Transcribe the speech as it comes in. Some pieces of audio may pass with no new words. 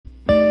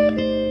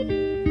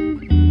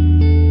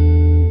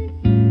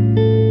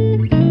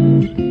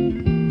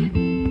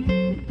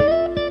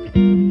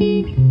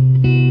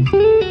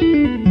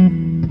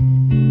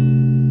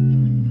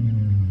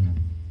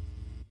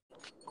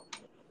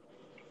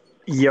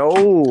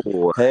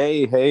Yo,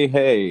 Hey, hey,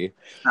 hey.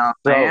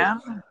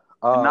 man.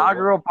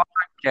 Inaugural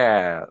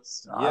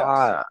podcast.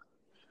 Yes.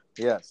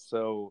 Yes.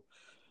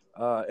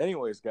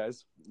 Anyways,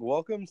 guys,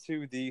 welcome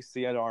to the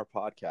C&R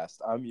Podcast.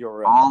 I'm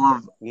your one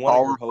of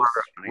your hosts,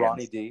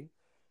 Ronnie D,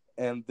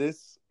 and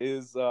this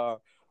is the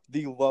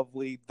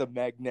lovely, the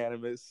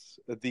magnanimous,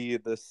 the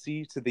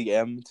C to the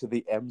M to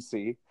the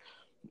MC.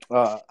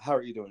 How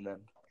are you doing,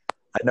 man?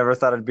 I never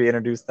thought it'd be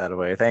introduced that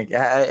way. Thank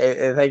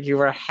you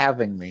for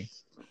having me.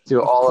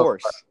 Of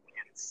course.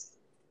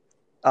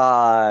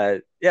 Yeah,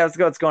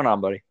 what's going on,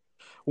 buddy?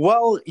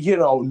 Well,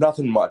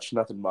 nothing much.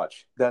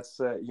 That's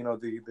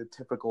the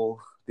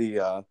typical,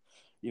 the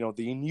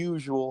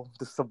unusual,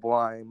 the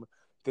sublime,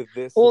 the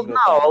this. Well, no,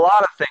 a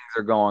lot of things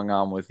are going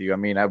on with you. I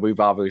mean, we've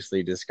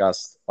obviously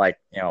discussed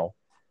your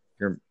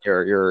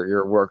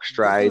work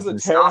strides. This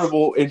is a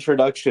terrible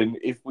introduction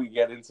if we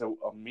get into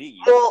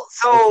me. Well,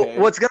 so okay.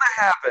 What's gonna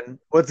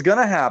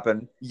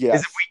happen yes.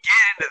 is if we get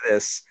into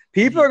this,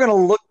 people are gonna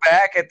look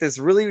back at this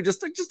really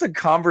just a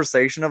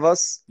conversation of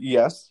us.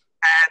 Yes.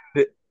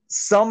 And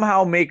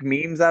somehow make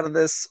memes out of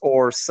this,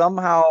 or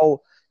somehow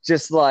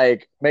just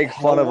make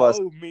fun of us.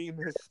 Meme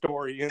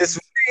historians. This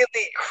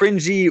really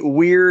cringy,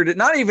 weird,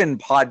 not even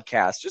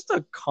podcast, just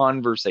a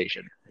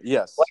conversation.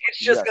 Yes. It's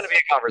just gonna be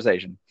a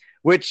conversation,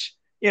 which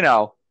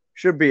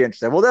should be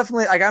interesting. Well,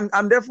 definitely,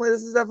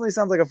 this definitely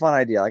sounds like a fun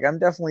idea. I'm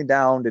definitely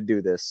down to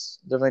do this.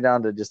 Definitely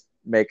down to just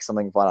make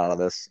something fun out of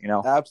this,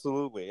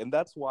 Absolutely. And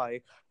that's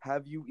why,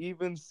 have you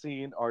even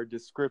seen our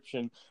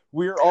description?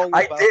 We're all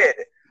I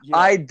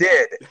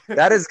did.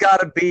 That has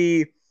got to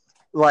be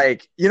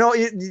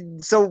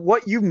so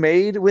what you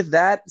made with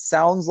that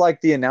sounds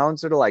like the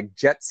announcer to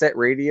Jet Set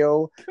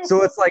Radio.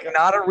 So it's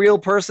not a real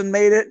person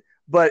made it,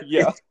 but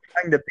it's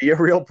trying to be a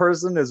real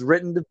person, is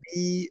written to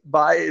be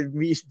by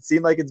me.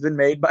 Seem like it's been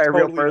made by a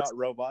real person. Not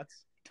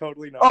robots.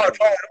 Totally not. Oh,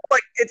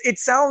 it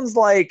sounds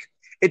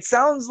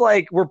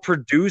like we're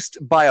produced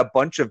by a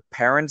bunch of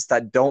parents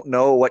that don't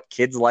know what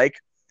kids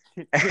like,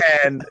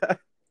 and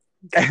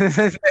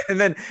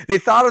then they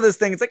thought of this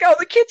thing. It's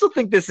the kids will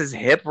think this is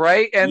hip,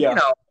 right? And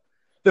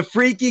the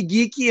freaky,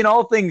 geeky, and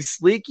all things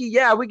sleeky.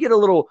 Yeah, we get a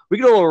little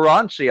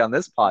raunchy on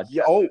this podcast.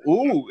 Yeah.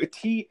 The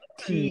kids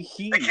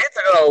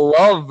are gonna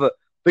love.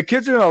 The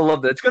kids are gonna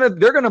love that.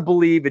 They're gonna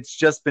believe it's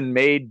just been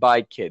made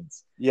by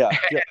kids. Yeah.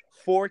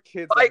 For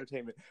kids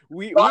entertainment.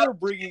 We are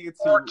bringing it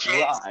to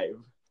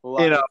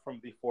live from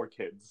the 4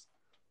 kids.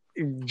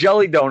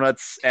 Jelly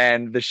donuts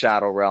and the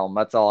Shadow Realm.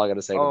 That's all I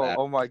gotta say to that.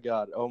 Oh my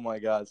god!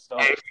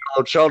 Stop. Hey,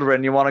 fellow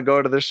children, you want to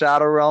go to the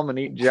Shadow Realm and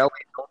eat jelly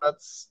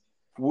donuts?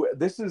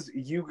 This is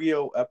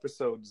Yu-Gi-Oh!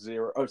 Episode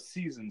 0, or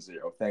Season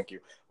 0. Thank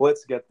you.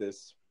 Let's get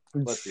this.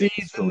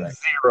 Season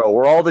 0,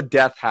 where all the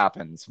death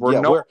happens.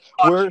 Where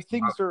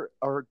things are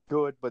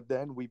good, but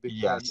then we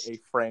become a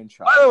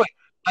franchise. By the way,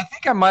 I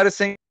think I might have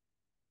seen.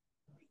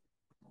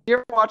 You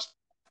ever watched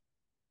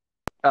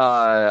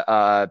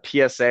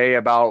PSA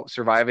about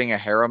surviving a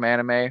harem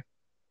anime?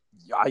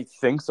 I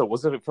think so.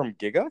 Was it from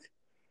Giga?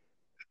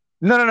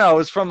 No. It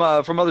was from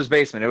Mother's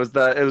Basement. It was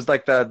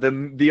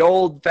the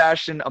old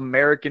fashioned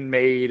American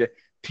made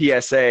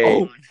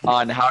PSA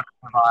on how to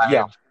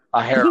survive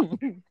a harem.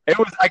 It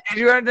was. Did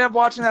you end up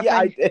watching that?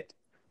 Yeah, thing? I did.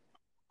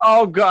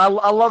 Oh god,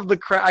 I love the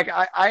crap.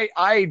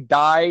 I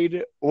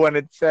died when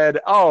it said,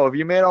 "Oh, if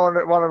you may want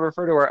to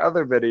refer to our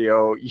other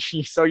video,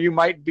 so you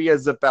might be a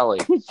Zappelli."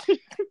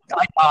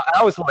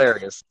 That was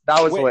hilarious.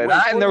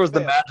 Hilarious. And there was the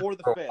magic for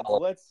the fans.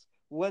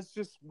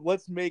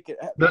 Let's make it.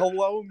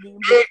 Hello, meme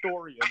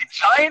historians.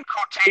 Giant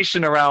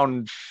quotation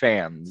around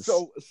fans.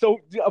 So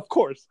of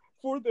course,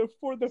 for the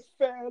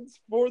fans,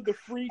 for the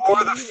freaky,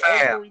 for the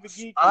fans, the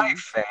geeky. My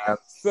fans.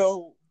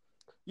 So,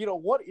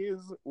 what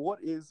is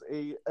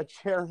a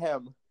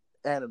Cherhem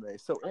anime?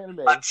 So anime.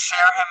 A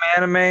Cherhem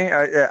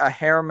anime, a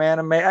harem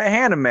anime, a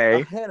haname.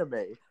 Which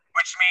means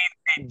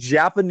a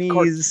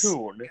Japanese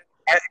cartoon.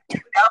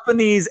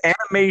 Japanese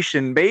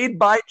animation made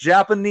by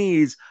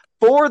Japanese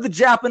for the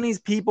Japanese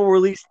people,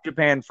 released in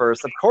Japan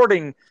first,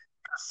 according to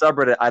the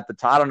subreddit at the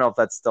time. I don't know if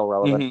that's still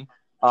relevant.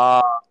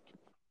 About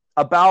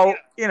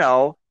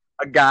a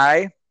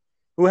guy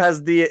who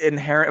has the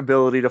inherent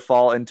ability to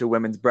fall into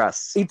women's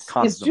breasts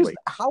constantly. It's just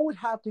how it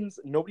happens.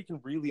 Nobody can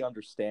really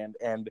understand,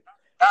 and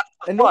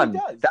fun. Nobody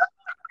does. That's the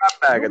crap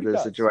bag of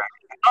this situation.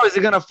 Oh, is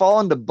he gonna fall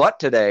in the butt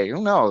today?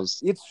 Who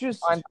knows? It's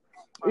just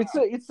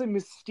it's a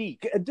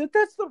mystique.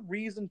 That's the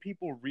reason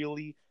people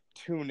really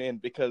tune in,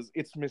 because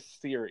it's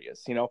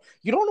mysterious. You don't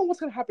know what's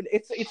gonna happen.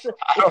 It's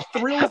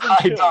thrills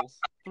and chills.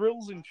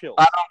 Thrills and chills.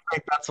 I don't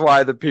think that's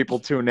why the people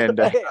tune in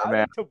to hey, I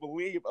man. like to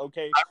believe.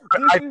 Okay,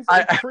 this is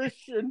a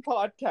Christian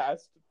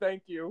podcast.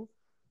 Thank you.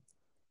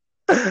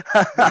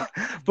 But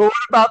what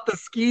about the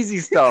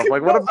skeezy stuff?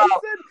 What about?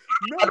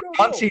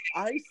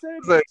 I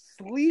said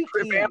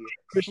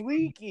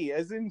sleeky,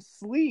 as in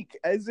sleek,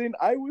 as in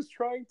I was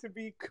trying to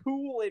be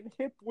cool and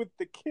hip with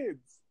the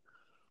kids.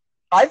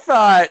 I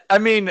thought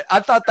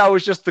that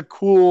was just the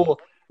cool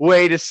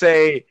way to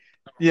say,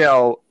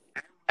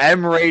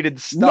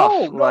 M-rated stuff.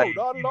 No, not at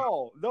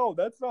all. No,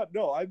 that's not.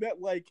 No, I meant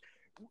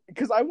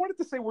because I wanted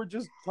to say we're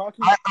just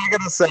talking. I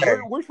gotta say,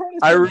 we're trying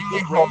to I say really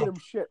just hope- random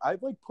shit.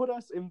 I've like put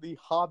us in the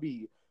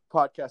hobby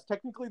podcast.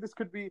 Technically, this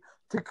could be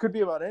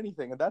about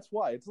anything, and that's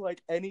why it's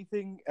like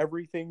anything,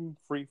 everything,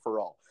 free for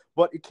all.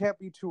 But it can't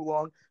be too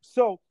long.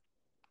 So,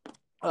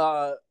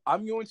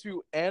 I'm going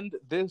to end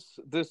this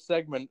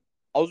segment.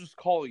 I'll just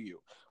call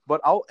you,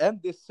 but I'll end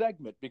this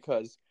segment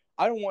because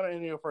I don't want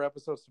any of our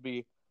episodes to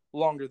be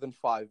longer than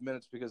 5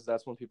 minutes because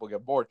that's when people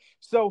get bored.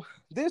 So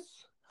this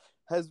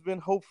has been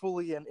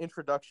hopefully an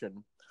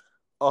introduction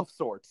of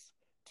sorts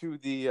to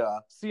the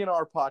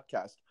C&R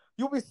podcast.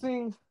 You'll be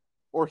seeing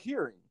or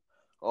hearing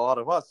a lot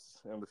of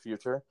us in the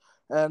future,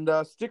 and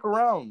stick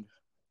around.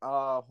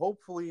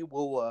 Hopefully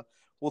we'll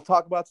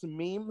talk about some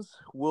memes.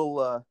 We'll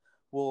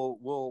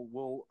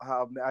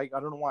have, I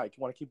don't know why I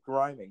want to keep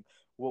rhyming.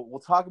 We'll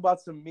talk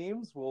about some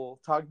memes. We'll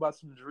talk about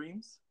some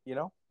dreams. You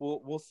know,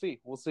 we'll see.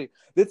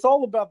 It's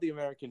all about the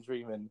American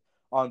dream and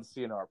on the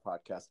C&R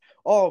podcast.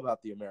 All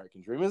about the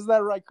American dream. Isn't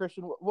that right,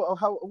 Christian?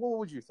 What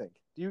would you think?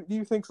 Do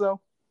you think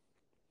so?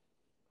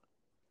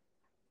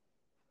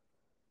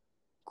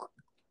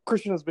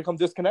 Christian has become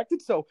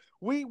disconnected, so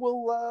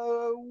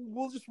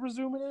we'll just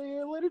resume at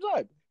a later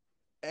time.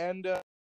 And